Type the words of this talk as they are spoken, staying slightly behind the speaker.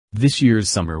This year's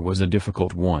summer was a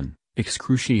difficult one,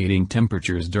 excruciating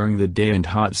temperatures during the day and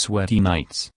hot sweaty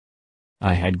nights.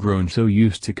 I had grown so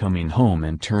used to coming home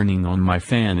and turning on my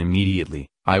fan immediately.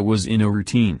 I was in a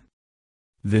routine.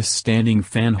 This standing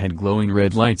fan had glowing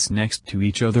red lights next to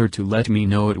each other to let me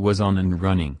know it was on and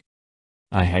running.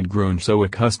 I had grown so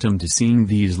accustomed to seeing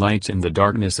these lights in the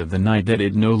darkness of the night that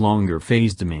it no longer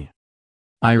fazed me.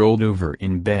 I rolled over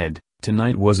in bed.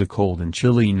 Tonight was a cold and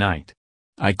chilly night.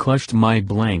 I clutched my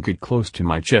blanket close to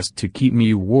my chest to keep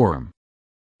me warm.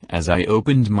 As I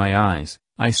opened my eyes,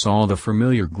 I saw the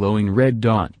familiar glowing red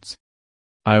dots.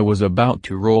 I was about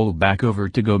to roll back over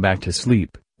to go back to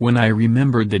sleep, when I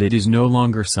remembered that it is no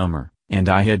longer summer, and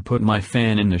I had put my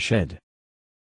fan in the shed.